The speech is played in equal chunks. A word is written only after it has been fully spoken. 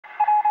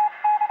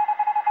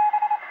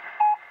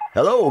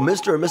Hello,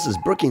 Mr. and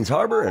Mrs. Brookings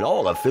Harbor and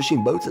all the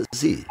fishing boats at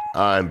sea.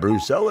 I'm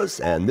Bruce Ellis,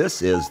 and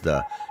this is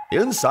the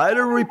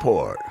Insider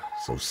Report.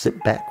 So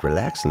sit back,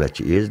 relax, and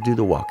let your ears do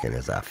the walking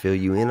as I fill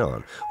you in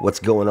on what's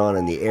going on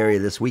in the area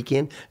this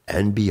weekend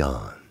and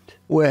beyond.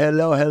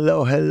 Well,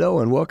 hello,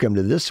 and welcome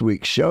to this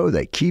week's show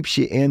that keeps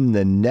you in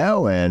the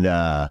know.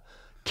 And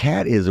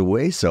Kat is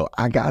away, so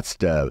I got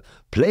to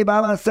play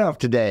by myself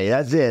today.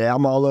 That's it.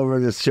 I'm all over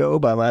this show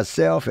by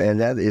myself,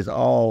 and that is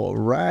all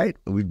right.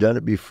 We've done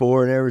it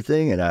before and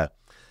everything. And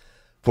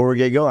before we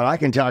get going, I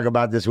can talk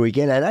about this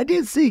weekend. And I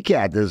did see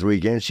Kat this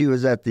weekend. She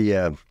was at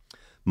the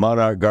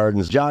Monarch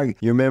Gardens Jog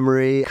Your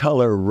Memory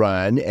Color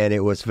Run, and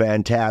it was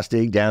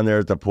fantastic down there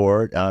at the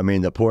port. I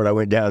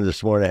went down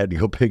this morning. I had to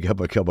go pick up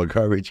a couple of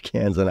garbage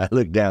cans, and I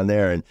looked down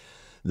there, and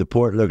the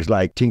port looks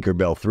like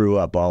Tinkerbell threw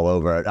up all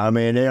over it. I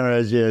mean, it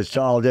was just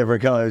all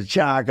different colors,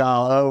 chalk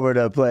all over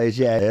the place.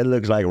 Yeah, it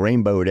looks like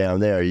rainbow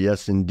down there.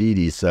 Yes,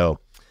 indeedy. So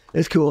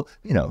it's cool.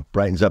 You know,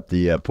 brightens up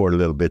the port a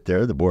little bit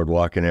there, the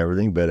boardwalk and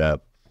everything. But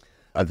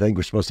I think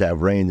we're supposed to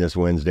have rain this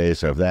Wednesday.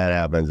 So if that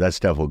happens, that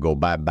stuff will go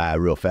bye-bye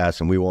real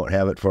fast, and we won't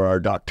have it for our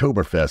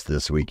Docktoberfest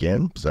this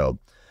weekend. So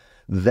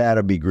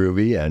that'll be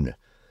groovy. And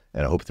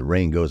I hope the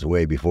rain goes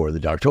away before the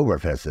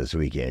Docktoberfest this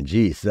weekend.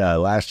 Geez,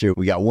 last year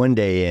we got one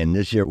day in.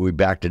 This year we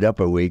backed it up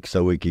a week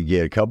so we could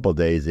get a couple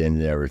days in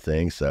and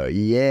everything. So,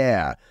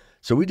 yeah.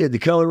 So we did the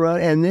color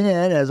run. And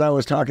then, as I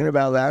was talking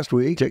about last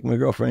week, took my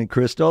girlfriend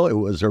Crystal. It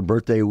was her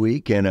birthday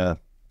week. And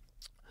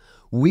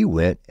we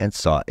went and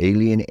saw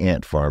Alien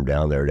Ant Farm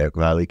down there at Elk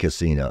Valley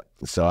Casino.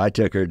 So I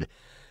took her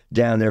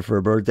down there for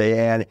her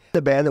birthday. And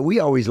the band that we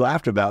always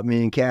laughed about,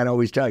 me and Kat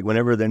always talk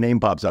whenever their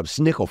name pops up,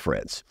 Snickle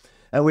Fritz.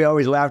 And we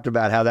always laughed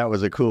about how that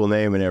was a cool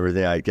name and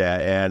everything like that.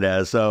 And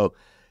I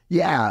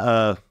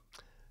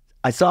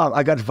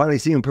got to finally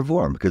see them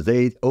perform because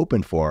they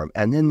opened for them.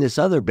 And then this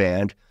other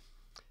band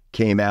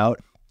came out,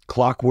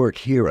 Clockwork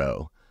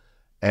Hero.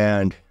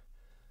 And,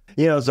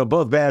 you know, so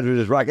both bands were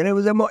just rocking.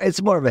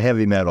 It's more of a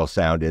heavy metal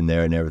sound in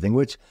there and everything,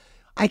 which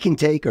I can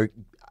take, or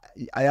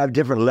I have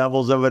different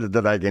levels of it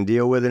that I can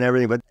deal with and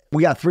everything. But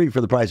we got three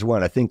for the price of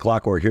one. I think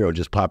Clockwork Hero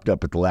just popped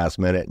up at the last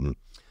minute, and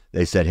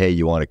they said, hey,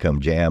 you want to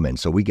come jam? And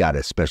so we got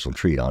a special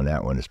treat on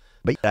that one.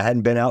 But I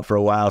hadn't been out for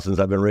a while since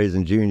I've been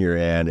raising Junior,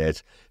 and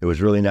it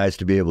was really nice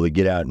to be able to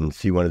get out and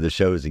see one of the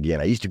shows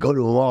again. I used to go to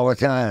them all the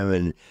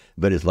time,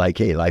 but it's like,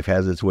 hey, life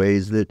has its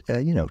ways that,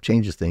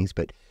 changes things.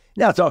 But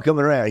now it's all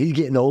coming around. He's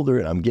getting older,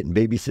 and I'm getting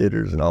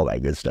babysitters and all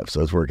that good stuff,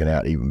 so it's working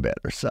out even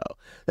better. So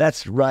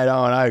that's right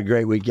on. I had a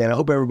great weekend. I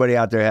hope everybody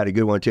out there had a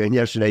good one, too. And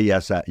yesterday,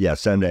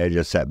 Sunday, I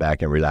just sat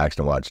back and relaxed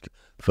and watched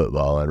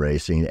football and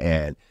racing,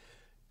 and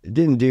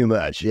didn't do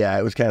much. Yeah,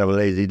 it was kind of a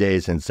lazy day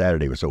since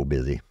Saturday was so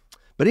busy.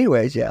 But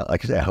anyways, yeah,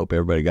 like I said, I hope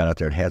everybody got out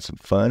there and had some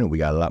fun, and we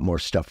got a lot more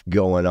stuff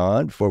going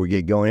on. Before we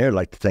get going here, I'd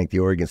like to thank the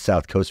Oregon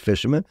South Coast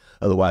Fishermen,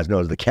 otherwise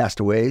known as the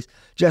Castaways,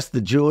 Just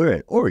the Jeweler,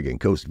 and Oregon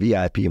Coast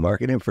VIP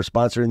Marketing for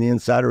sponsoring the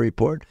Insider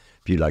Report.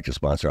 If you'd like to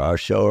sponsor our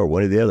show or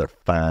one of the other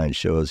fine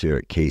shows here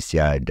at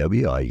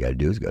KCIW, all you got to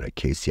do is go to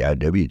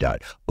kciw.org,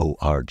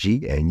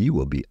 and you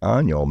will be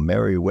on your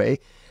merry way.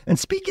 And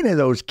speaking of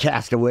those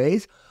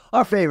castaways,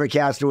 our favorite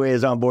castaway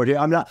is on board here.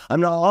 I'm not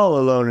all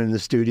alone in the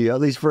studio,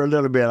 at least for a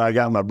little bit. I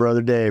got my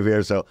brother Dave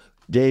here. So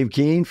Dave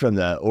Kuehn from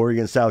the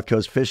Oregon South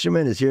Coast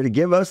Fishermen is here to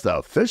give us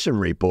the fishing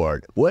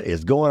report. What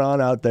is going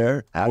on out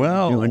there? How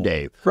you doing,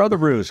 Dave? Brother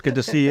Bruce, good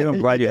to see you. I'm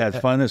glad you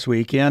had fun this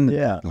weekend.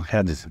 Yeah.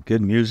 Had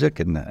good music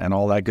and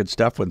all that good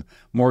stuff, with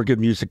more good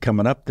music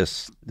coming up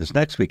this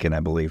next weekend, I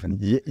believe.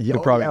 And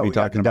we'll probably be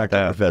talking about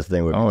that. Docktoberfest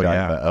thing we'll be talking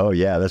about. Oh,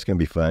 yeah, that's going to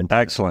be fun.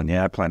 Excellent.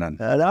 Yeah, I plan on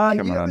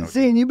coming on.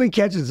 You've been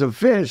catching some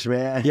fish,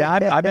 man. Yeah,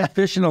 I've been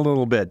fishing a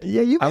little bit.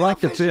 Yeah, I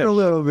like to fish a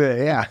little bit,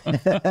 yeah.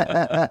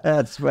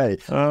 That's funny.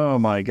 Oh,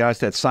 my gosh,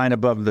 that sign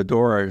above the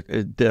door,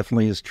 it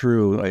definitely is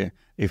true.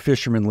 A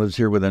fisherman lives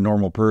here with a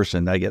normal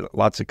person. I get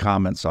lots of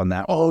comments on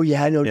that. Oh,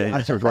 yeah, I know. Yeah,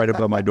 it's right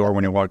above my door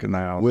when you walk in the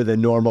house. With a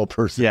normal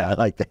person. Yeah. I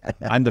like that.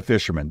 I'm the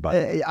fisherman, but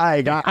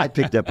I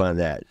picked up on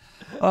that.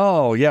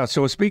 Oh, yeah.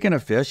 So speaking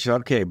of fish,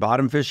 okay,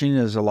 bottom fishing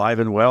is alive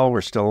and well.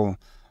 We're still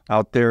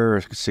out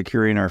there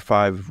securing our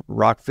 5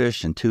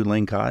 rockfish and 2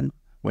 lingcod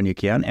when you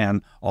can,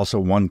 and also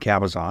 1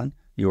 cabezon.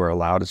 You are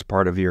allowed as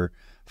part of your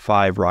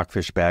 5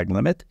 rockfish bag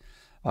limit.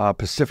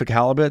 Pacific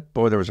halibut,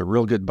 boy, there was a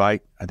real good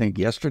bite, I think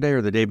yesterday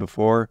or the day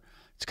before.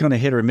 It's kind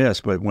of hit or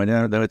miss, but when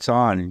it's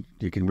on,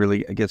 you can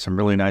really get some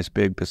really nice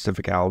big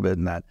Pacific halibut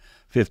in that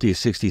 50,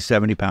 60,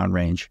 70-pound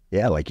range.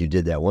 Yeah, like you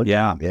did that one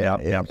time. Yeah.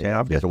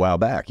 Just a while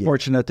back. Yeah.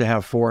 Fortunate to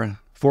have four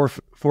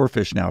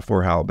fish now,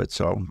 4 halibut,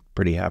 so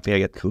pretty happy. I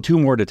get 2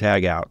 more to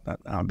tag out.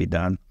 I'll be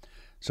done.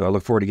 So I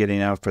look forward to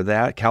getting out for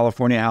that.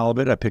 California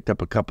halibut, I picked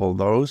up a couple of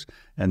those,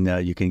 and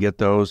you can get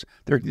those.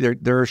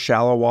 They're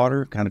shallow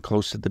water, kind of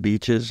close to the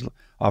beaches,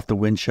 off the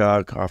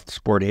Winchuck, off the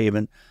Sport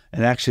Haven,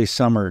 and actually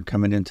some are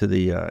coming into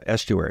the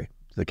estuary,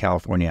 the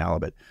California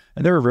halibut.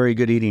 And they're a very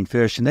good eating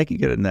fish, and they can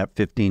get in that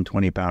 15,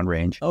 20-pound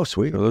range. Oh,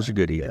 sweet. So those are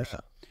good eaters. Yeah.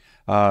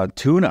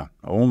 Tuna.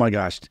 Oh my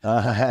gosh.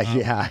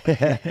 Yeah.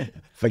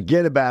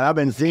 Forget about it. I've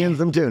been seeing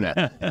some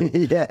tuna.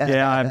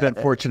 Yeah, I've been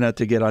fortunate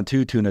to get on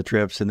 2 tuna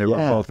trips, and they were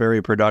both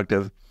very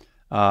productive.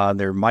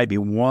 There might be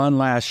one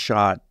last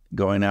shot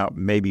going out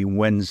maybe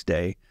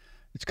Wednesday.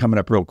 It's coming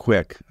up real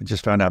quick. I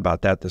just found out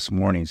about that this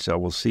morning, so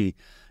we'll see.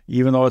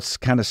 Even though it's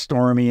kind of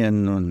stormy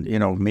and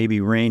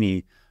maybe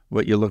rainy,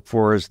 what you look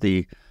for is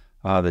the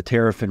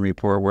teraphim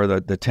report, where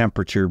the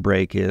temperature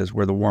break is,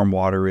 where the warm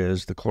water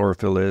is, the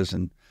chlorophyll is,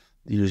 and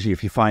usually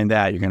if you find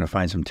that, you're going to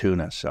find some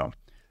tuna. So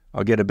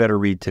I'll get a better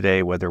read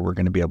today whether we're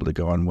going to be able to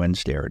go on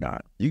Wednesday or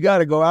not. You got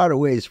to go out a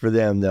ways for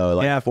them, though,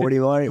 like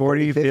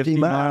 40, 50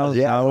 miles.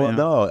 Yeah,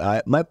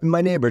 no.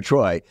 My neighbor,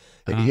 Troy,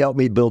 he helped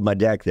me build my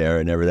deck there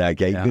and everything.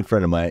 He's a good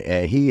friend of mine,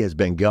 and he has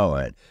been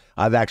going.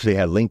 I've actually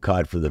had link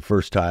cod for the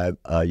first time.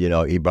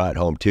 He brought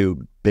home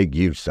 2 big,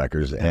 huge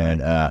suckers,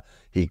 and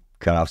he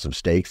cut off some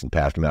steaks and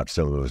passed them out to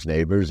some of his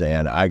neighbors,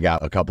 and I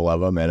got a couple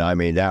of them, and I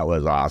mean, that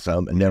was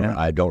awesome. And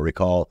I don't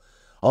recall.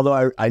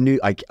 Although I knew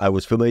I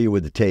was familiar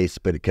with the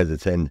taste, but because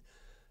it's in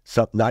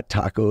something, not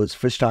tacos,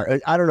 fish tacos.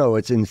 I don't know.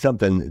 It's in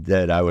something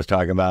that I was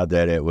talking about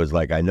that it was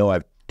like, I know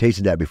I've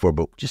tasted that before,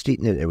 but just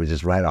eating it, it was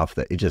just right off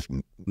it just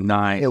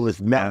nice. It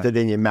was melted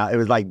in your mouth. It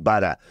was like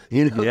butter,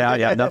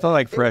 Yeah, nothing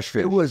like fresh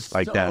fish. It was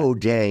like so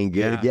dang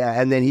good.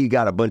 Yeah, and then he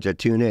got a bunch of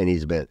tuna, and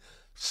he's been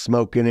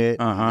smoking it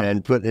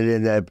and putting it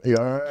in that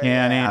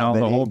can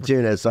the whole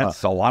tuna. So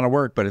that's a lot of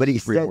work, but he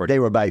said they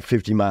were about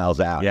 50 miles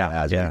out.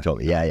 As he told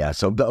me. Yeah.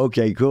 So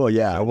okay, cool.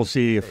 Yeah, so we'll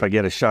see if I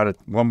get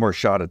one more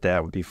shot at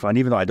that. Would be fun.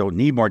 Even though I don't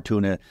need more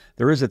tuna,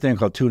 there is a thing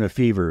called tuna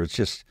fever.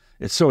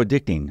 It's so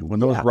addicting. When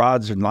those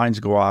rods and lines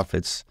go off,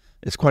 it's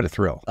quite a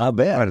thrill. I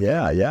bet.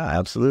 Yeah,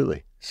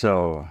 absolutely.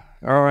 So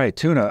all right,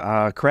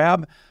 tuna,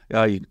 crab.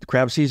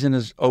 Crab season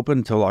is open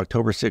until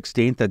October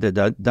 16th.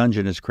 The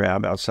Dungeness is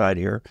crab outside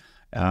here.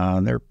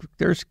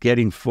 They're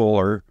getting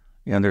fuller,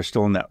 they're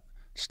still in that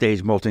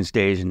molting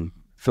stage and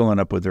filling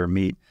up with their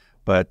meat.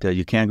 But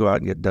you can go out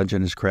and get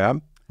Dungeness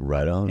crab.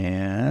 Right on.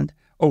 And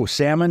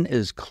salmon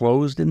is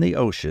closed in the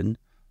ocean.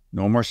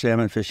 No more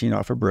salmon fishing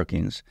off of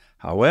Brookings.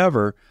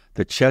 However,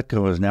 the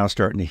Chetco is now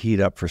starting to heat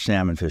up for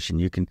salmon fishing.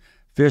 You can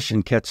fish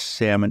and catch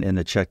salmon in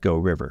the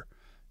Chetco River.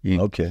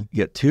 You can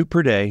get 2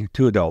 per day,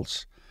 2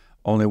 adults.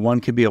 Only 1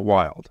 can be a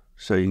wild.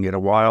 So you can get a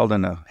wild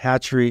and a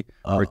hatchery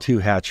or 2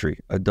 hatchery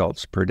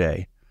adults per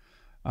day.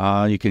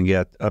 You can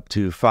get up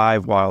to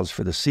 5 wilds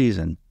for the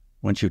season.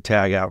 Once you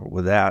tag out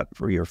with that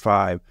for your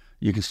 5,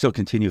 you can still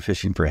continue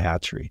fishing for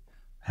hatchery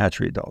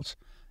adults.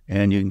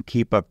 And you can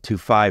keep up to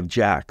 5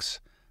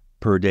 jacks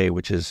per day,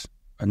 which is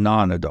a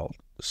non-adult,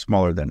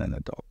 smaller than an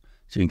adult.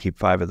 So you can keep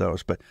 5 of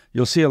those. But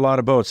you'll see a lot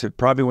of boats.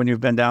 Probably when you've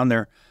been down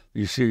there,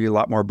 you see a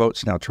lot more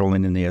boats now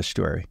trolling in the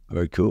estuary.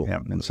 Very cool. Yeah,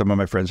 and some of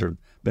my friends have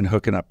been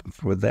hooking up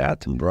with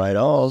that. Right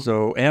on.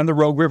 So, and the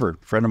Rogue River.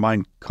 A friend of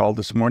mine called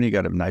this morning. He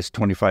got a nice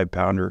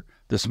 25-pounder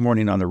this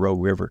morning on the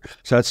Rogue River.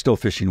 So that's still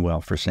fishing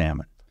well for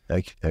salmon.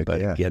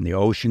 Again, the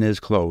ocean is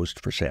closed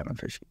for salmon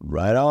fishing.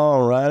 Right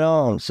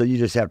on. So you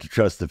just have to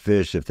trust the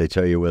fish if they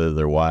tell you whether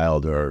they're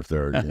wild or if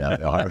they're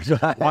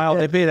wild.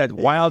 They play that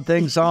Wild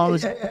Thing song.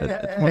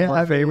 That's one of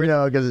my favorite.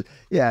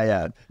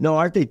 No,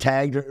 aren't they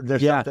tagged?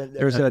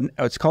 There's something.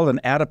 It's called an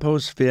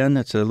adipose fin.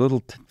 It's a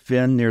little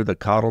fin near the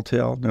caudal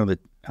tail,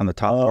 on the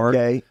top part.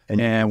 Okay.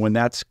 And when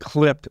that's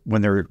clipped,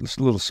 when they're a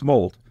little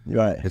smolt,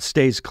 it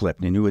stays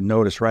clipped, and you would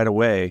notice right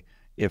away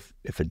if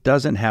it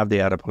doesn't have the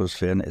adipose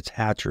fin, it's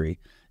hatchery.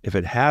 If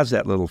it has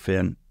that little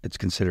fin, it's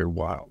considered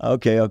wild.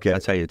 Okay.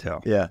 That's how you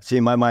tell. Yeah. See,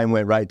 my mind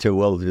went right to,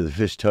 well, do the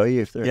fish tell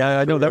you if they're... Yeah,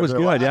 I know. That was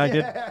good. Wild? Yeah, I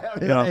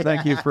did.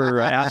 Thank you for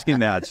asking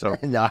that. So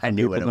no, I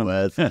knew what it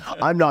was.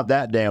 I'm not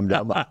that damn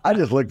dumb. I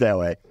just look that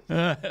way.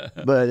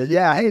 But,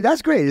 yeah, hey,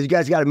 that's great. You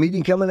guys got a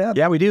meeting coming up?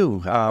 Yeah, we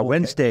do.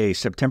 Wednesday,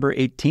 September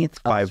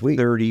 18th,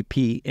 5:30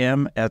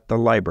 p.m. at the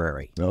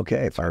library.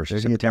 Okay,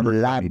 5:30 at the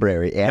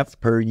library, as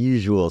per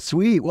usual.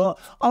 Sweet. Well,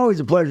 always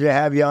a pleasure to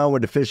have you on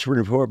with the Fish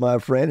Report, my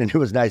friend. And it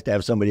was nice to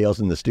have somebody else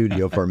in the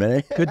studio for a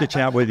minute. Good to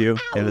chat with you.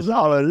 I was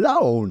all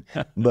alone.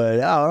 But,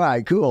 all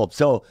right, cool.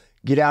 So,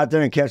 get out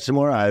there and catch some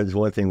more. That's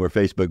one thing, we're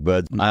Facebook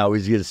buds. I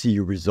always get to see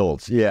your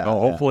results. Yeah.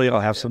 Hopefully I'll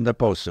have something to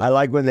post. I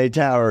like when they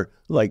tower,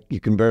 like you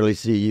can barely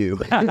see you.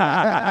 Like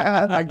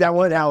that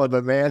one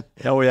halibut, man.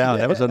 Oh, yeah.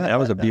 That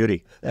was a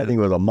beauty. That thing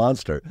was a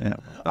monster. Yeah.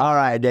 All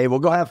right, Dave. Well,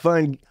 go have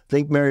fun.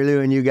 Think Mary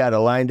Lou and you got a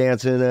line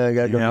dancing. Got to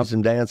go do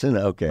some dancing.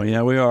 Okay. Well,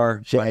 yeah, we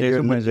are. Mondays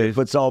and Wednesdays.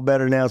 Foot's all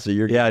better now, so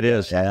you're good. Yeah, it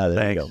is. Yeah,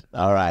 there you go.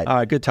 All right. All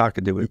right. Good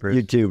talking to you, Bruce.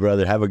 You too,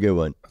 brother. Have a good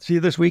one. See you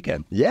this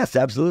weekend. Yes,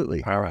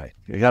 absolutely. All right.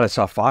 I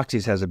saw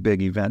Foxy's has a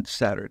big event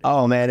Saturday.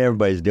 Oh, man.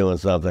 Everybody's doing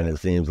something. It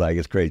seems like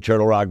it's great.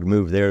 Turtle Rock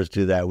moved theirs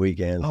to that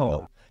weekend.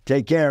 So.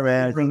 Take care,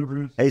 man. Brother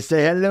Bruce. Hey,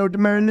 say hello to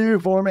Mary Lou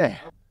for me.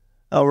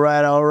 All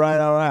right. It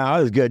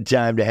was a good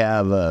time to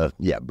have,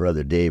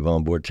 Brother Dave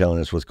on board telling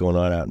us what's going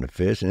on out in the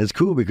fish. And it's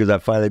cool because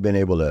I've finally been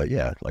able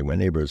to, like my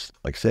neighbors,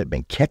 like I said,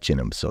 been catching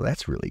them. So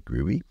that's really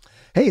groovy.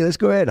 Hey, let's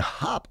go ahead and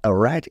hop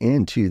right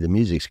into the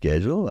music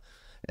schedule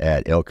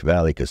at Elk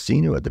Valley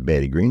Casino at the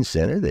Betty Green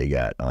Center. They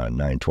got on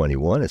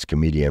 9/21, it's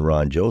comedian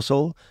Ron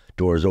Josel.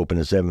 Doors open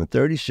at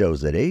 7:30,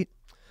 shows at 8.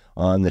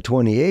 On the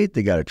 28th,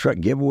 they got a truck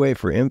giveaway.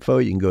 For info,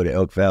 you can go to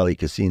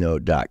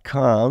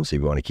elkvalleycasino.com, so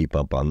if you want to keep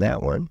up on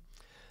that one.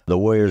 The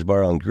Warriors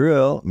Bar and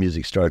Grill,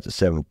 music starts at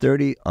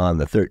 7:30. On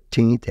the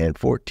 13th and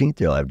 14th,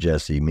 they'll have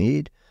Jesse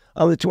Mead.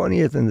 On the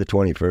 20th and the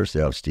 21st,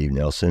 they'll have Steve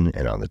Nelson.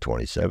 And on the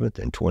 27th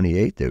and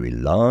 28th, they'll be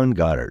Lon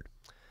Goddard.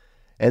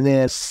 And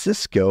then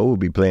Cisco will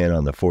be playing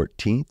on the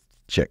 14th,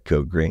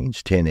 Chetco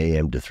Grange, 10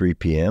 a.m. to 3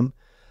 p.m.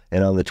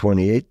 And on the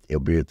 28th,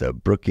 it'll be at the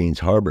Brookings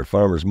Harbor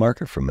Farmers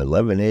Market from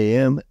 11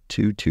 a.m.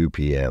 to 2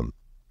 p.m.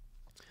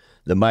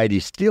 The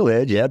Mighty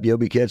Steelhead, yep, you'll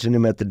be catching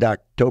them at the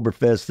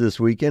Docktoberfest this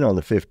weekend on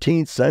the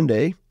 15th,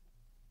 Sunday.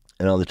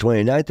 And on the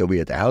 29th, they'll be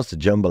at the House of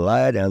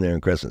Jambalaya down there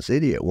in Crescent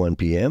City at 1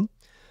 p.m.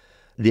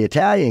 The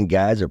Italian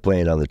Guys are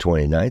playing on the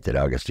 29th at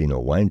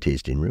Augustino Wine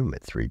Tasting Room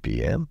at 3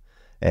 p.m.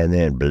 And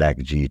then Black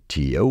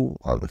GTO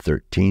on the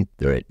 13th,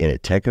 they're at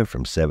Inateca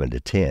from 7 to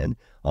 10.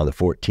 On the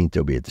 14th,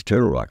 they'll be at the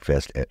Turtle Rock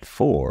Fest at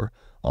 4.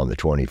 On the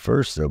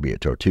 21st, they'll be at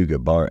Tortuga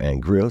Bar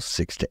and Grill,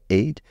 6 to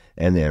 8.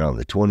 And then on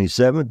the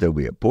 27th, they'll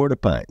be at Port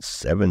of Pines,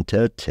 7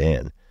 to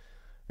 10.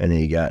 And then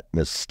you got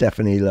Miss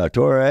Stephanie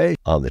Latorre.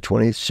 On the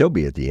 20th, she'll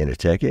be at the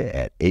Inateca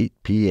at 8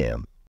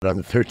 p.m. On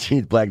the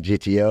 13th, Black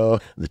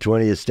GTO. The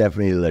 20th,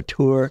 Stephanie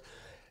Latour.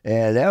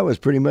 And that was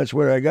pretty much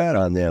what I got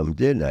on them,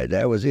 didn't I?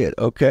 That was it.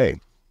 Okay.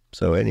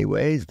 So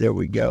anyways, there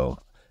we go.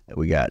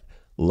 We got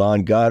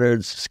Lon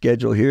Goddard's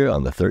schedule here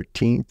on the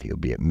 13th. He'll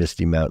be at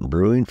Misty Mountain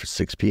Brewing for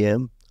 6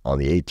 p.m. On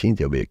the 18th,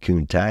 he'll be at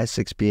Kuehn,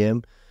 6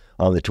 p.m.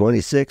 On the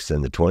 26th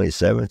and the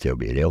 27th, he'll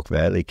be at Elk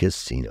Valley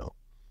Casino.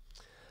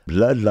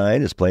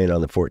 Bloodline is playing on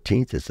the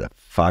 14th. It's a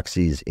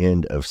Foxy's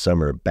End of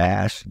Summer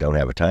Bash. Don't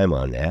have a time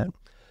on that.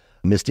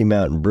 Misty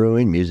Mountain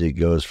Brewing, music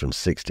goes from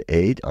 6 to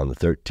 8. On the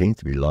 13th,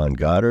 it'll be Lon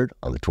Goddard.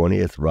 On the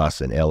 20th, Ross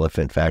and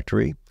Elephant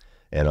Factory.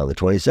 And on the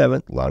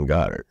 27th, Lon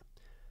Goddard.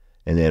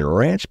 And then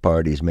Ranch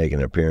Party's making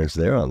an appearance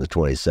there on the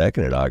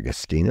 22nd at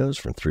Augustino's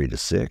from 3 to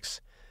 6.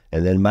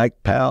 And then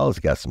Mike Powell's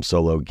got some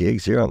solo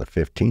gigs here on the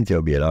 15th.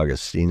 He'll be at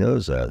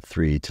Augustino's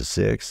 3 to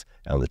 6.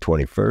 On the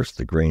 21st,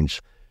 the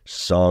Grange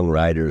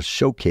Songwriters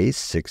Showcase,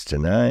 6 to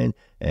 9.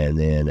 And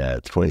then the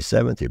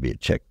 27th, he'll be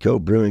at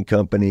Chetco Brewing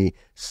Company,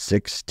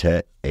 6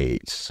 to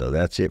 8. So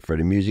that's it for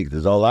the music.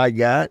 That's all I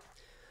got.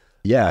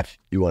 Yeah, if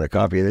you want a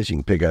copy of this, you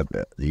can pick up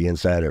the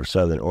Insider of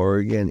Southern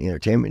Oregon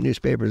entertainment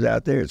newspapers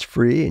out there. It's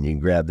free, and you can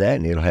grab that,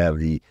 and it'll have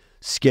the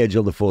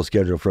schedule, the full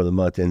schedule for the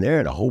month in there,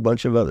 and a whole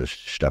bunch of other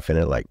stuff in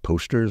it, like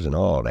posters and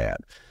all that,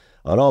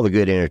 on all the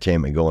good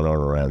entertainment going on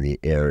around the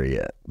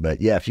area.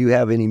 But yeah, if you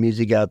have any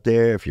music out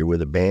there, if you're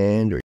with a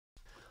band, or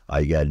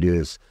all you got to do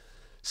is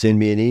send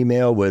me an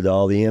email with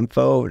all the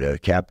info to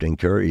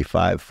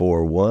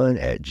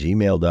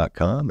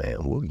CaptainCurry541@gmail.com,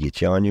 and we'll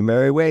get you on your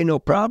merry way, no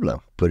problem.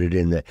 Put it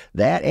in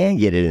that and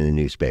get it in the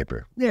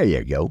newspaper. There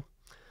you go.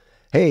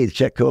 Hey, the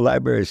Chetco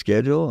Library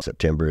schedule.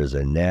 September is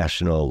a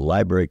National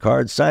Library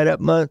Card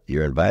Sign-Up Month.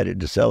 You're invited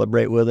to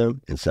celebrate with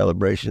them. In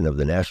celebration of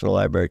the National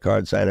Library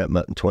Card Sign-Up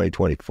Month in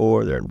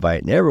 2024, they're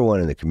inviting everyone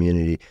in the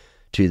community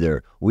to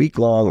their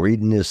week-long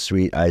Reading is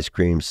Sweet Ice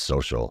Cream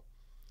Social.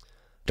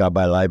 Stop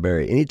by the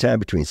library anytime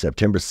between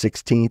September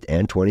 16th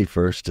and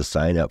 21st to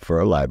sign up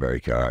for a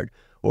library card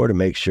or to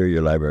make sure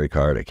your library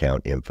card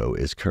account info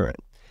is current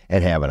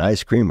and have an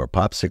ice cream or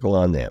popsicle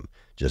on them.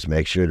 Just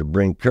make sure to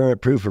bring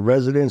current proof of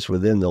residence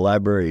within the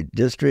library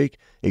district.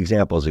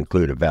 Examples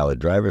include a valid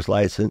driver's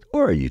license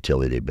or a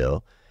utility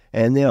bill,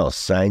 and they'll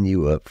sign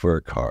you up for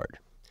a card.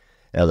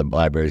 Now, the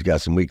library's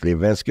got some weekly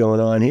events going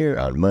on here.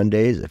 On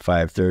Mondays at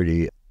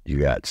 5:30, you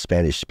got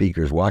Spanish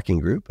Speakers Walking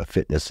Group, a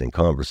fitness and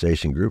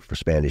conversation group for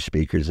Spanish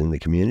speakers in the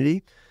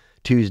community.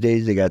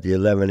 Tuesdays, they got the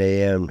 11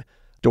 a.m.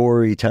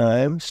 story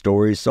time,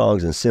 stories,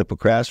 songs, and simple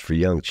crafts for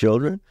young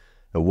children.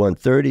 At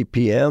 1:30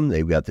 p.m.,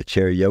 they've got the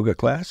chair yoga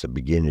class, a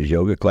beginner's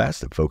yoga class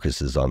that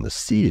focuses on the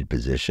seated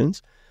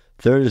positions.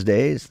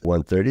 Thursdays,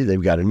 1:30,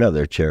 they've got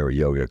another chair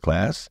yoga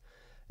class.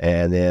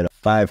 And then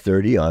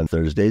 5:30 on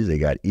Thursdays, they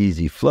got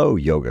Easy Flow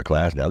yoga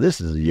class. Now,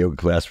 this is a yoga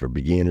class for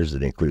beginners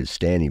that includes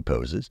standing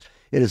poses.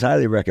 It is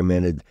highly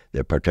recommended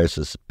that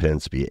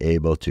participants be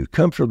able to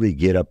comfortably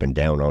get up and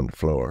down on the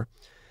floor.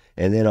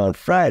 And then on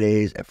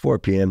Fridays at 4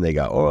 p.m., they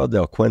got Hora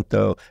del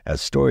Cuento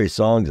as story,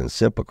 songs, and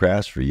simple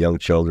crafts for young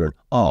children,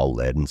 all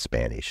led in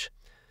Spanish.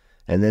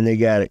 And then they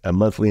got a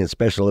monthly and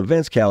special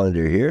events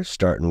calendar here,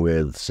 starting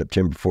with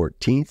September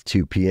 14th,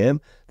 2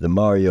 p.m., the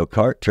Mario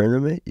Kart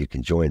tournament. You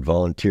can join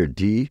Volunteer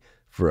D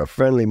for a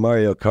friendly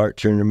Mario Kart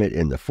tournament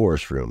in the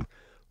Forest Room.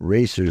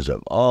 Racers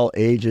of all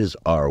ages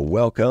are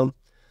welcome.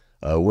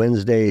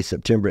 Wednesday,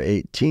 September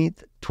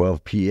 18th,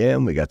 12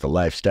 p.m., we got the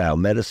lifestyle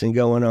medicine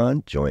going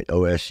on. Join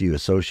OSU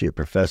Associate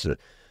Professor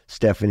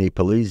Stephanie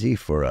Polizzi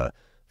for a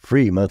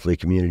free monthly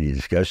community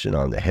discussion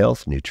on the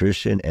health,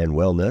 nutrition, and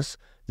wellness.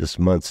 This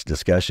month's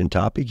discussion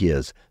topic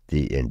is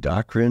the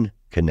endocrine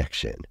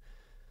connection.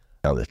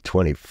 On the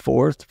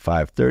 24th,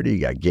 5:30, you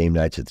got game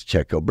nights at the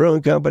Chetco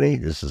Brewing Company.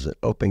 This is an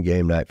open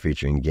game night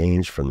featuring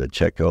games from the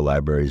Chetco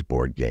Library's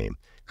board game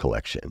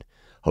collection.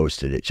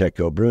 Hosted at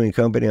Chetco Brewing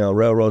Company on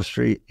Railroad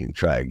Street. You can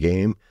try a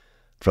game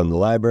from the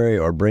library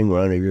or bring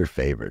one of your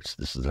favorites.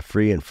 This is a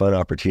free and fun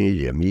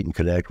opportunity to meet and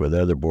connect with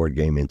other board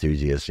game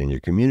enthusiasts in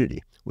your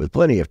community, with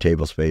plenty of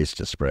table space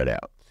to spread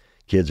out.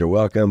 Kids are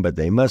welcome, but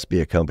they must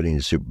be accompanied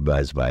and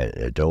supervised by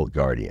an adult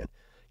guardian.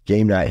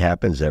 Game night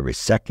happens every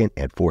second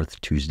and fourth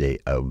Tuesday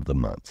of the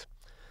month.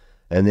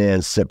 And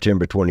then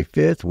September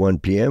 25th, 1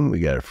 p.m., we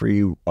got a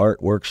free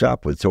art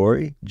workshop with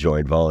Tori.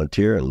 Join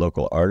volunteer and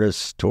local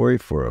artist Tori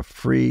for a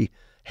free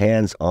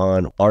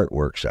hands-on art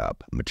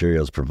workshop.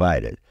 Materials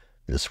provided.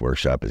 This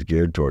workshop is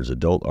geared towards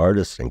adult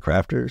artists and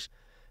crafters.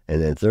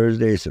 And then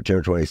Thursday,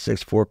 September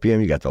 26th, 4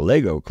 p.m., you got the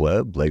Lego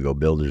Club. Lego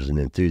builders and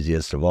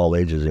enthusiasts of all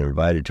ages are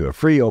invited to a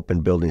free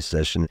open building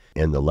session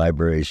in the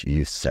library's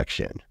youth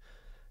section.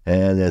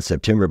 And then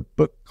September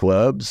book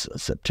clubs,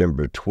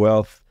 September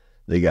 12th,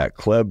 they got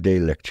Club de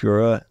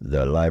Lectura.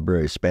 The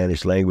library's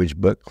Spanish language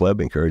book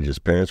club encourages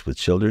parents with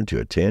children to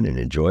attend and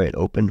enjoy an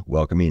open,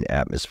 welcoming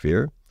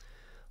atmosphere.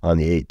 On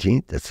the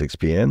 18th at 6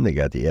 p.m., they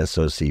got the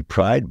SOC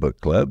Pride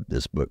Book Club.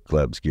 This book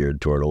club's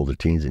geared toward older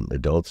teens and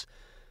adults.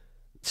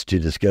 It's to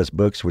discuss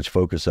books which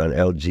focus on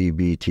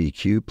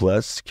LGBTQ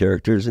plus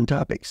characters and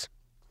topics.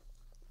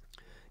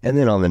 And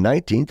then on the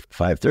 19th,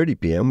 5:30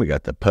 p.m., we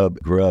got the Pub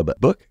Grub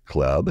Book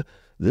Club.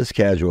 This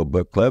casual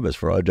book club is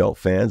for adult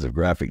fans of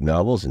graphic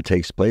novels and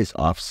takes place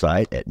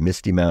off-site at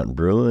Misty Mountain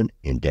Brewing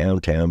in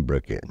downtown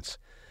Brookings.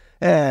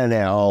 And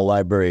now all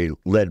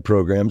library-led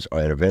programs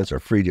and events are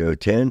free to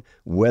attend,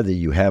 whether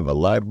you have a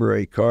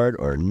library card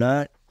or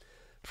not.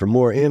 For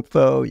more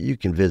info, you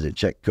can visit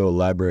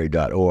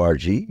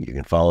chetcolibrary.org. You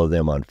can follow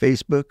them on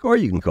Facebook, or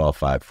you can call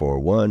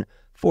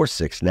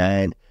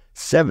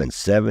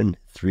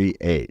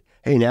 541-469-7738.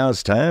 Hey, now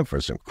it's time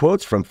for some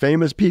quotes from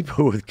famous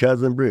people with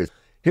Cousin Bruce.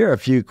 Here are a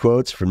few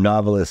quotes from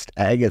novelist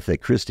Agatha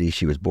Christie.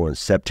 She was born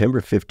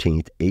September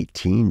 15th,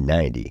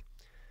 1890.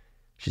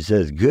 She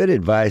says, "Good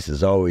advice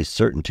is always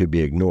certain to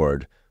be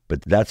ignored,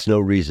 but that's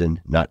no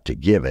reason not to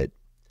give it.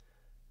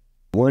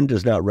 One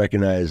does not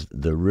recognize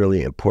the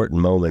really important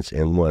moments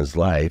in one's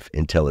life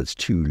until it's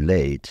too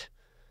late."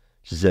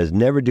 She says,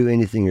 "Never do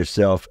anything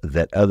yourself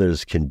that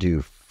others can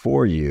do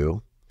for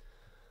you."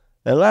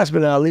 And last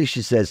but not least,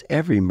 she says,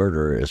 "Every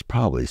murderer is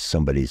probably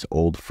somebody's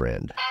old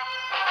friend."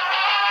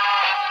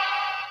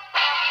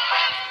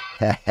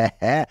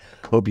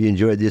 Hope you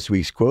enjoyed this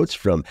week's quotes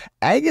from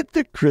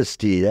Agatha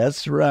Christie.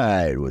 That's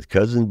right, with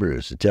Cousin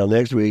Bruce. Until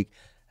next week,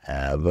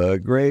 have a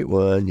great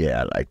one.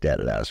 Yeah, I like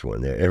that last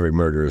one there. Every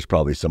murderer is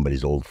probably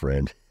somebody's old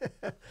friend.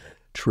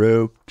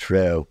 True.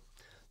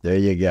 There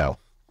you go.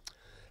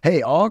 Hey,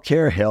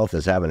 Allcare Health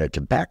is having a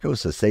tobacco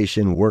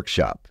cessation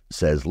workshop.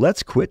 Says,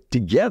 let's quit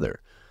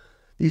together.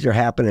 These are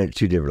happening at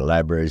two different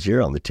libraries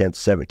here on the 10th,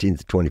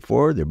 17th, and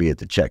 24th. They'll be at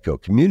the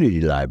Chetco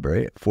Community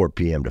Library at 4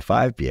 p.m. to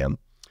 5 p.m.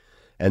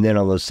 And then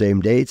on those same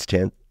dates,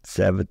 10th,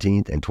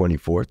 17th, and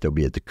 24th, they'll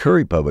be at the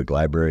Curry Public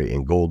Library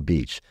in Gold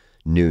Beach,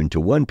 noon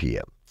to 1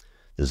 p.m.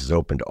 This is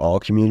open to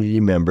all community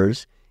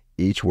members.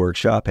 Each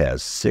workshop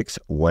has 6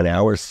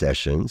 one-hour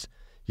sessions.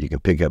 You can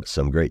pick up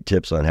some great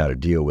tips on how to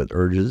deal with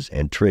urges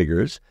and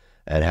triggers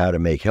and how to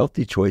make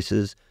healthy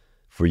choices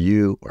for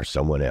you or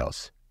someone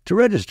else. To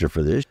register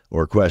for this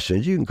or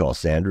questions, you can call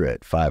Sandra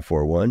at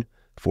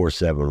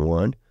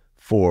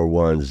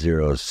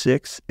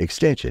 541-471-4106,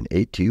 extension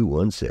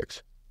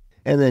 8216.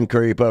 And then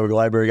Curry Public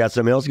Library got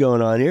something else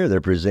going on here. They're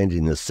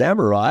presenting The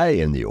Samurai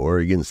in the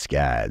Oregon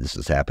Sky. This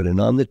is happening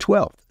on the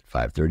 12th,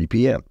 5:30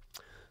 p.m.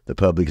 The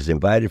public is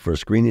invited for a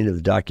screening of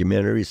the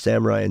documentary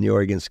Samurai in the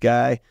Oregon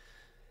Sky.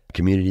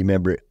 Community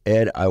member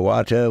Ed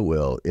Iwata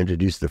will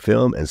introduce the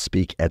film and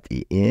speak at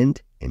the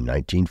end. In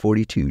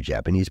 1942,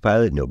 Japanese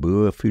pilot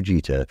Nobuo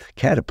Fujita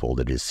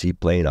catapulted his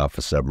seaplane off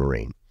a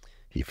submarine.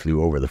 He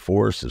flew over the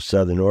forests of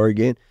southern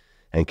Oregon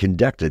and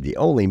conducted the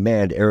only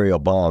manned aerial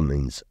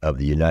bombings of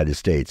the United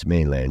States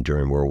mainland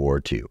during World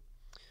War II.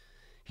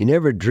 He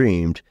never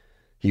dreamed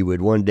he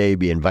would one day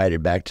be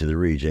invited back to the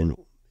region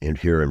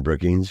here in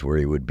Brookings, where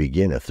he would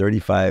begin a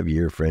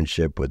 35-year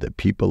friendship with the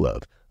people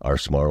of our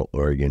small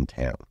Oregon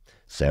town.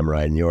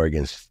 Samurai in the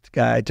Oregon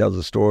Sky tells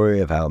the story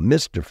of how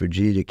Mr.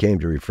 Fujita came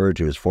to refer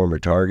to his former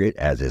target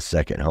as his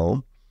second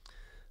home.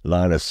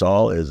 Lana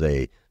Saul is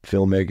a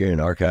filmmaker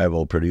and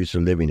archival producer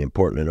living in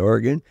Portland,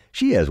 Oregon.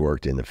 She has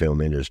worked in the film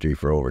industry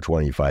for over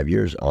 25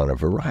 years on a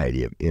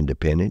variety of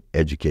independent,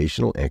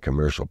 educational, and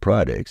commercial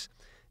projects.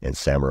 And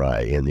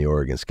Samurai in the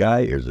Oregon Sky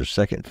is her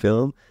second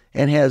film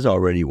and has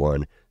already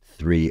won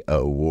 3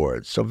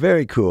 awards. So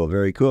very cool,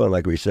 very cool. And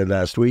like we said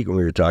last week when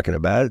we were talking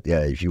about it,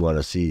 if you want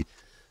to see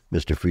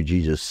Mr.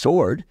 Fujita's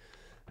sword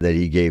that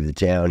he gave the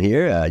town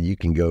here, you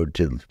can go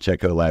to the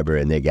Chetco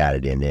Library, and they got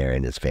it in there,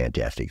 and it's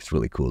fantastic. It's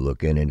really cool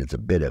looking, and it's a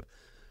bit of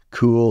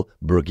cool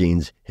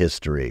Brookings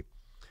history.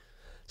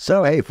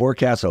 So, hey,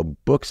 Forecastle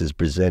Books is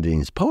presenting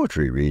his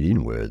poetry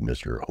reading with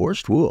Mr.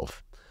 Horst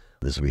Wolf.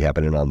 This will be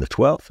happening on the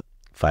 12th,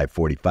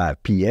 5:45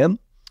 p.m.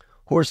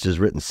 Horst has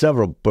written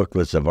several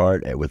booklets of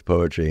art with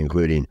poetry,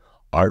 including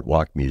Art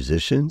Walk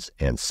Musicians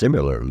and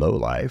Similar Low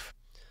Life,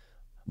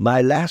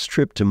 My Last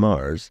Trip to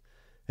Mars,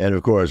 and,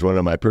 of course, one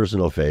of my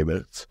personal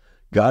favorites,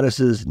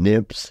 Goddesses,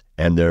 Nymphs,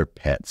 and Their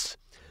Pets.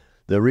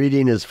 The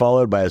reading is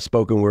followed by a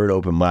spoken word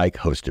open mic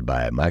hosted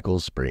by Michael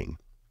Spring.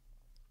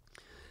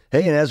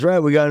 Hey, and that's right,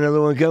 we got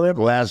another one coming up.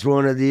 Last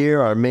one of the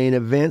year, our main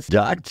event,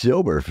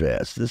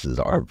 Docktoberfest. This is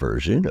our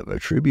version of a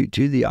tribute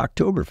to the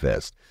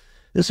Oktoberfest.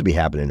 This will be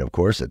happening, of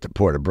course, at the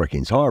Port of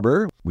Brookings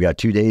Harbor. We got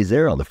 2 days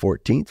there on the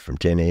 14th from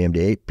 10 a.m. to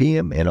 8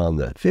 p.m. and on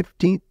the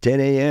 15th, 10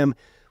 a.m.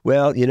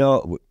 Well, you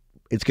know,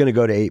 it's going to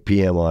go to 8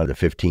 p.m. on the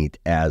 15th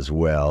as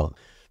well.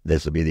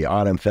 This will be the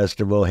Autumn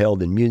Festival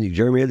held in Munich,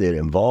 Germany that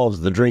involves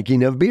the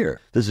drinking of beer.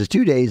 This is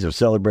 2 days of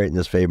celebrating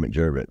this favorite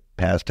German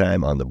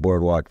pastime on the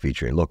boardwalk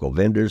featuring local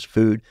vendors,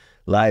 food,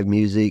 live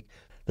music.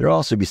 There will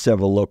also be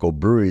several local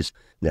breweries.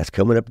 That's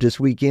coming up this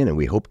weekend, and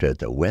we hope that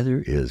the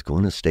weather is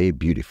going to stay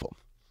beautiful.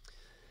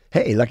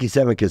 Hey, Lucky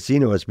 7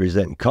 Casino is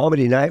presenting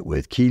Comedy Night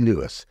with Key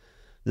Lewis.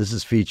 This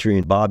is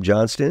featuring Bob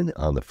Johnston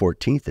on the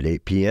 14th at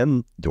 8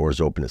 p.m.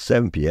 Doors open at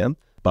 7 p.m.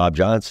 Bob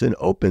Johnston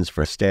opens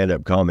for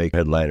stand-up comic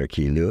headliner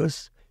Key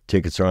Lewis.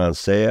 Tickets are on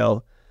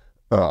sale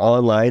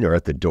online or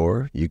at the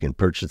door. You can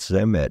purchase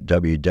them at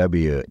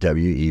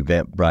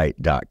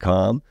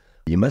www.eventbrite.com.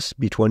 You must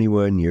be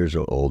 21 years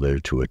or older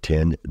to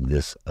attend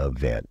this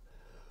event.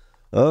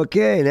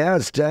 Okay, now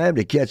it's time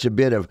to catch a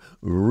bit of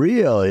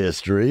real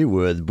history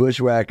with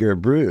Bushwhacker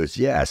Bruce.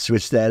 Yeah, I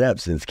switched that up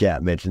since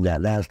Kat mentioned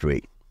that last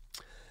week.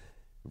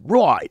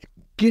 Right.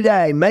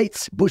 G'day,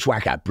 mates.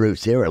 Bushwhacker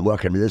Bruce here, and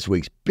welcome to this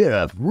week's bit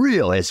of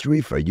real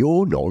history for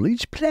your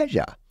knowledge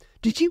pleasure.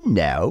 Did you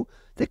know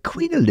that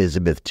Queen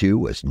Elizabeth II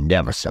was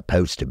never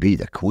supposed to be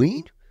the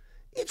Queen?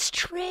 It's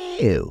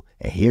true.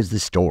 And here's the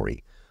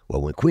story.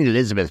 Well, when Queen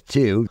Elizabeth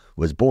II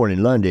was born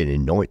in London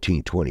in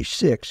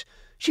 1926,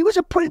 she was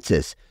a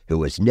princess who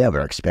was never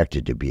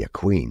expected to be a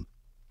queen.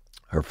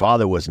 Her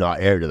father was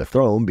not heir to the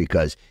throne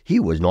because he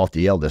was not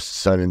the eldest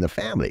son in the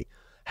family.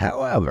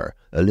 However,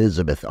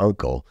 Elizabeth's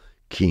uncle,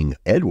 King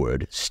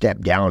Edward,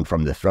 stepped down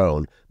from the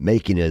throne,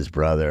 making his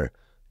brother,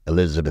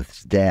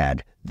 Elizabeth's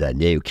dad, the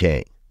new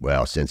king.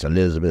 Well, since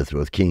Elizabeth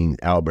was King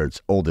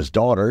Albert's oldest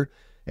daughter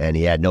and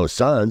he had no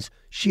sons,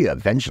 she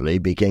eventually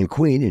became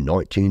queen in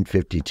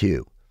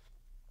 1952,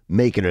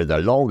 making her the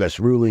longest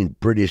ruling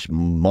British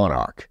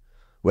monarch.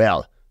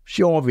 Well,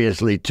 she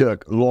obviously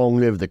took "Long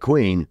Live the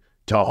Queen"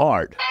 to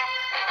heart.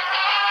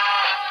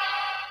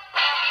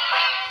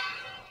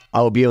 I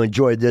hope you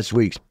enjoyed this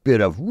week's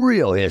bit of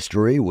real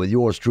history with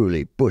yours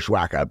truly,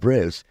 Bushwhacker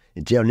Bruce.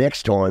 Until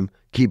next time,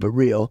 keep it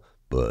real,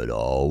 but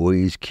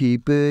always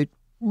keep it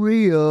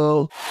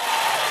real.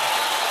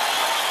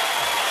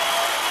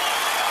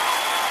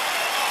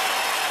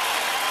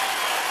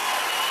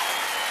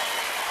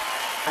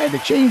 I had to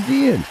change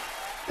the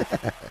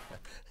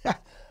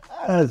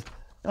end.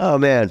 Oh,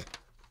 man.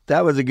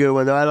 That was a good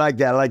one. I like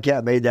that. I like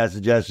Kat made that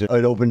suggestion.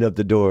 It opened up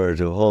the door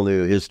to a whole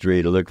new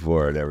history to look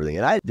for and everything.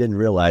 And I didn't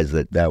realize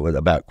that that was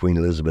about Queen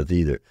Elizabeth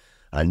either.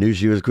 I knew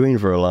she was queen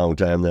for a long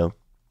time, though.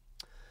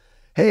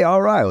 Hey,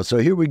 all right. So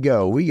here we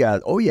go. We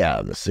got, the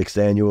 6th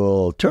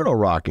annual Turtle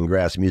Rock and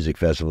Grass Music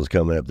Festival is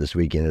coming up this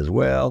weekend as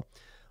well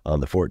on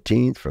the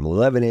 14th from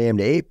 11 a.m.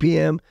 to 8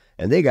 p.m.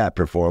 And they got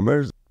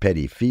performers,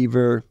 Petty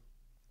Fever,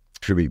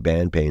 tribute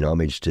band paying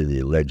homage to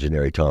the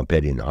legendary Tom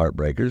Petty and the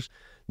Heartbreakers.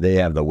 They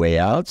have the Way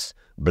Outs,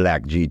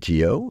 Black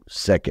GTO,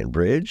 Second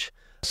Bridge.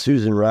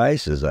 Susan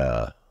Rice is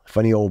a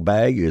funny old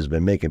bag who has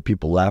been making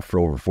people laugh for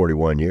over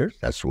 41 years.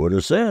 That's what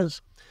it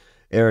says.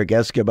 Eric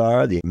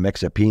Escobar, the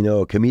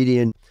Mexipino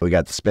comedian. We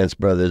got the Spence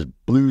Brothers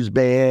Blues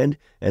Band.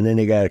 And then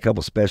they got a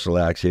couple special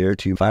acts here,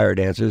 2 fire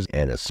dancers,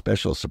 and a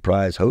special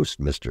surprise host,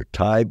 Mr.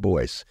 Ty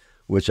Boyce,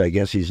 which I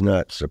guess he's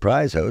not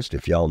surprise host.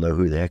 If y'all know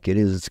who the heck it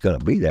is, it's going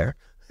to be there.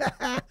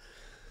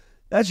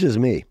 That's just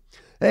me.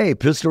 Hey,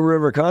 Pistol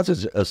River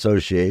Concerts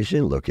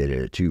Association,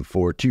 located at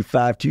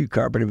 24252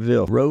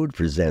 Carpenterville Road,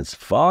 presents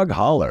Fog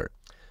Holler.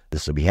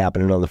 This will be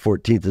happening on the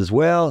 14th as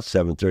well,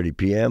 7:30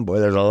 p.m.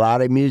 Boy, there's a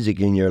lot of music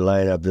in your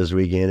lineup this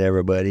weekend,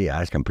 everybody.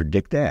 I can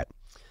predict that.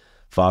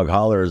 Fog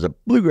Holler is a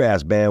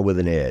bluegrass band with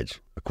an edge.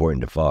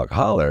 According to Fog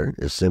Holler,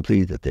 is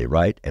simply that they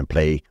write and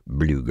play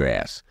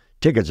bluegrass.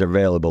 Tickets are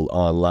available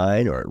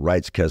online or at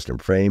Wright's Custom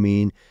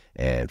Framing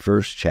and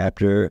First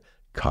Chapter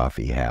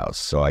Coffee House.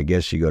 So I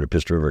guess you go to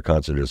Pistol River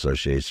Concert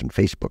Association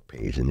Facebook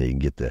page and you can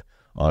get the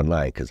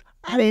online, because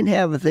I didn't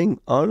have a thing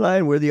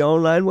online where the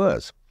online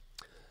was.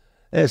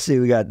 Let's see,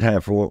 we got time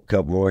for a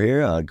couple more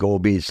here. On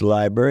Gold Beach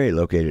Library,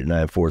 located at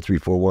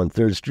 94341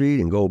 3rd Street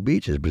in Gold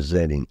Beach, is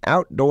presenting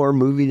Outdoor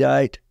Movie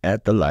Night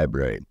at the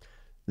library.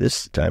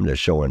 This time they're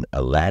showing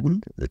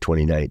Aladdin, the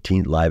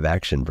 2019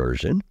 live-action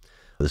version.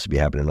 This will be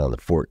happening on the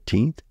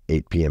 14th,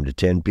 8 p.m. to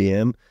 10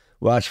 p.m.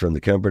 Watch from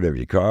the comfort of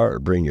your car or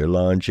bring your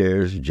lawn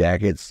chairs,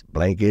 jackets,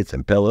 blankets,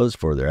 and pillows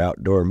for their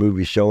outdoor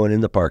movie showing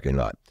in the parking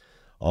lot.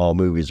 All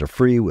movies are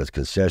free with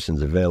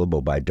concessions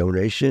available by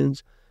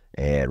donations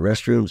and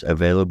restrooms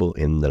available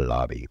in the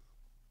lobby.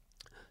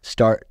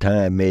 Start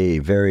time may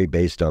vary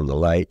based on the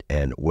light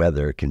and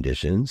weather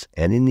conditions,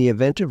 and in the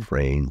event of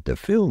rain, the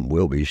film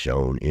will be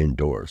shown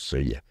indoors.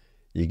 So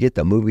you get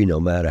the movie no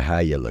matter how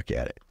you look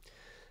at it.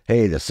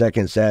 Hey, the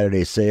second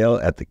Saturday sale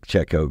at the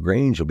Chetco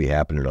Grange will be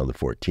happening on the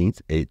 14th,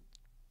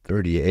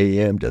 8:30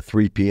 a.m. to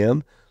 3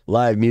 p.m.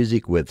 live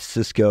music with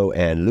Cisco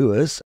and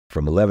Lewis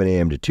from 11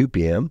 a.m. to 2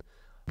 p.m.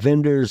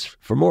 Vendors,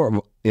 for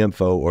more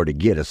info or to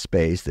get a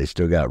space, they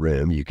still got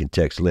room. You can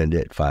text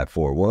Linda at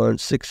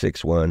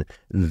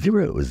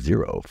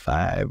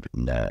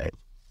 541-661-0059.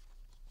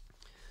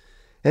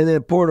 And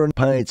then Port of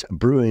Pints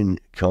Brewing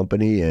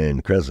Company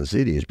in Crescent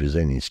City is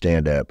presenting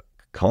stand-up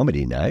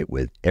comedy night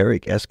with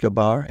Eric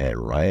Escobar and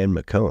Ryan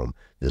McComb.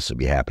 This will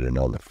be happening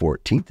on the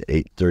 14th at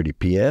 8:30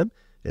 p.m.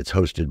 It's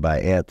hosted by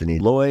Anthony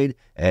Lloyd,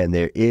 and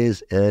there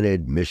is an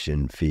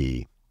admission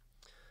fee.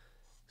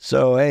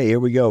 So, hey,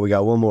 here we go. We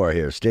got one more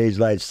here. Stage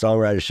Lights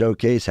Songwriter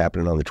Showcase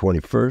happening on the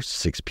 21st,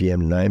 6 p.m.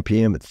 to 9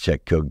 p.m. at the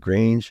Chetco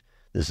Grange.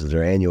 This is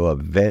their annual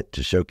event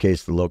to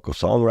showcase the local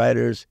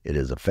songwriters. It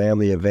is a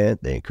family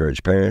event. They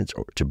encourage parents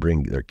to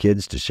bring their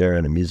kids to share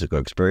in a musical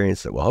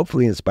experience that will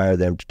hopefully inspire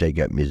them to take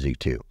up music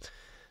too.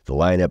 The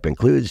lineup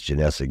includes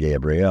Janessa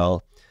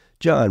Gabrielle,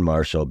 John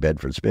Marshall,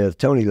 Bedford Smith,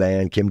 Tony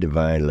Land, Kim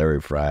Devine, Larry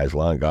Fries,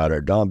 Lon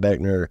Goddard, Don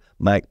Beckner,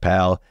 Mike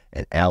Powell,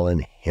 and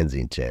Alan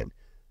Hensington.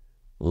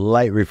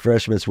 Light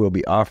refreshments will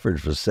be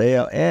offered for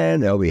sale,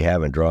 and they'll be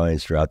having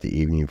drawings throughout the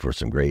evening for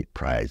some great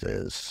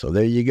prizes. So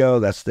there you go.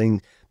 That's the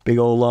thing. Big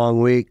old long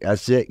week.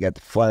 That's it. Got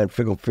the flying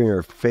fickle finger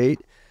of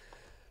fate.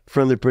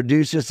 From the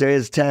producers, there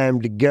is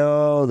time to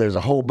go. There's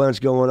a whole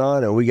bunch going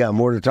on, and we got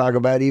more to talk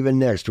about even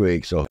next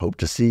week. So hope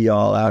to see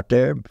y'all out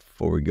there.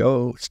 Before we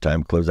go, it's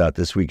time to close out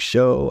this week's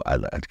show. I'd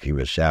like to give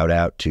a shout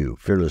out to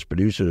fearless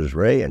producers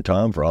Ray and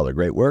Tom for all their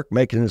great work,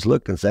 making us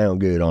look and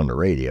sound good on the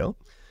radio.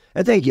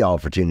 And thank you all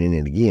for tuning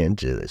in again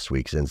to this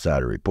week's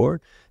Insider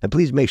Report. And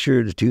please make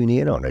sure to tune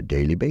in on a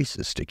daily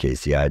basis to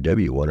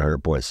KCIW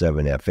 100.7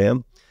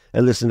 FM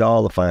and listen to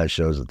all the fine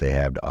shows that they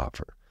have to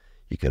offer.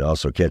 You can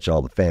also catch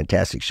all the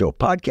fantastic show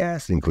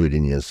podcasts,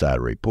 including the Insider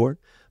Report,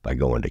 by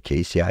going to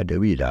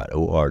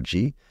kciw.org.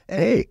 And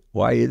hey,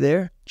 while you're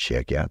there,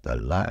 check out the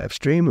live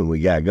streaming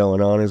we got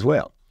going on as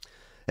well.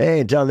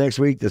 Hey, until next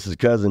week, this is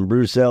Cousin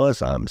Bruce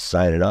Ellis. I'm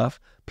signing off.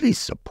 Please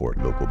support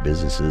local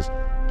businesses,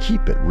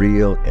 keep it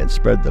real, and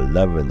spread the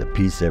love and the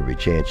peace every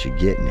chance you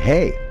get. And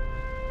hey,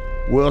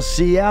 we'll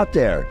see you out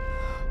there.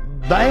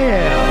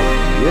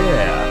 Bam!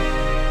 Yeah!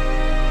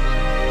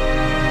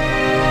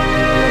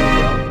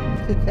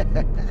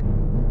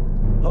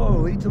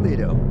 Holy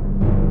Toledo.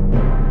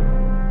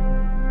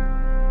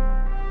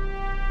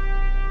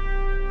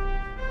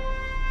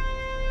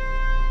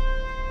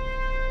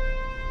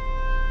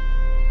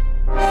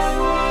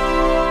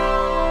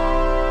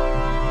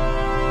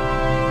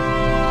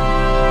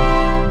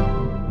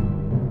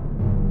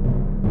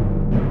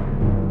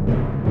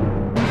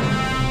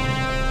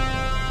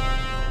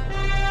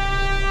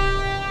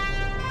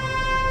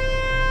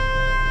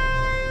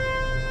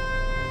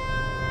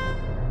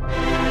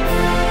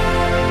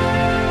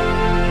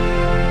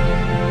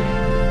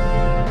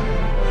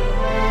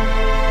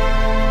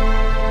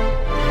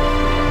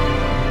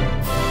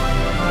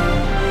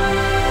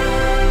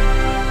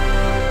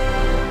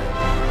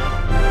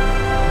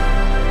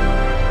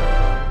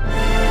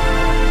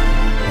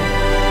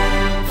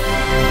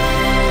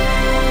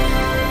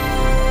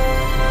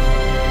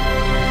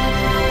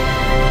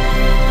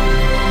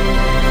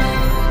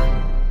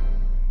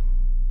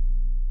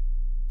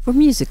 For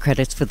music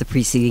credits for the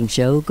preceding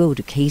show, go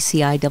to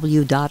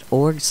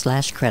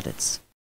kciw.org/credits.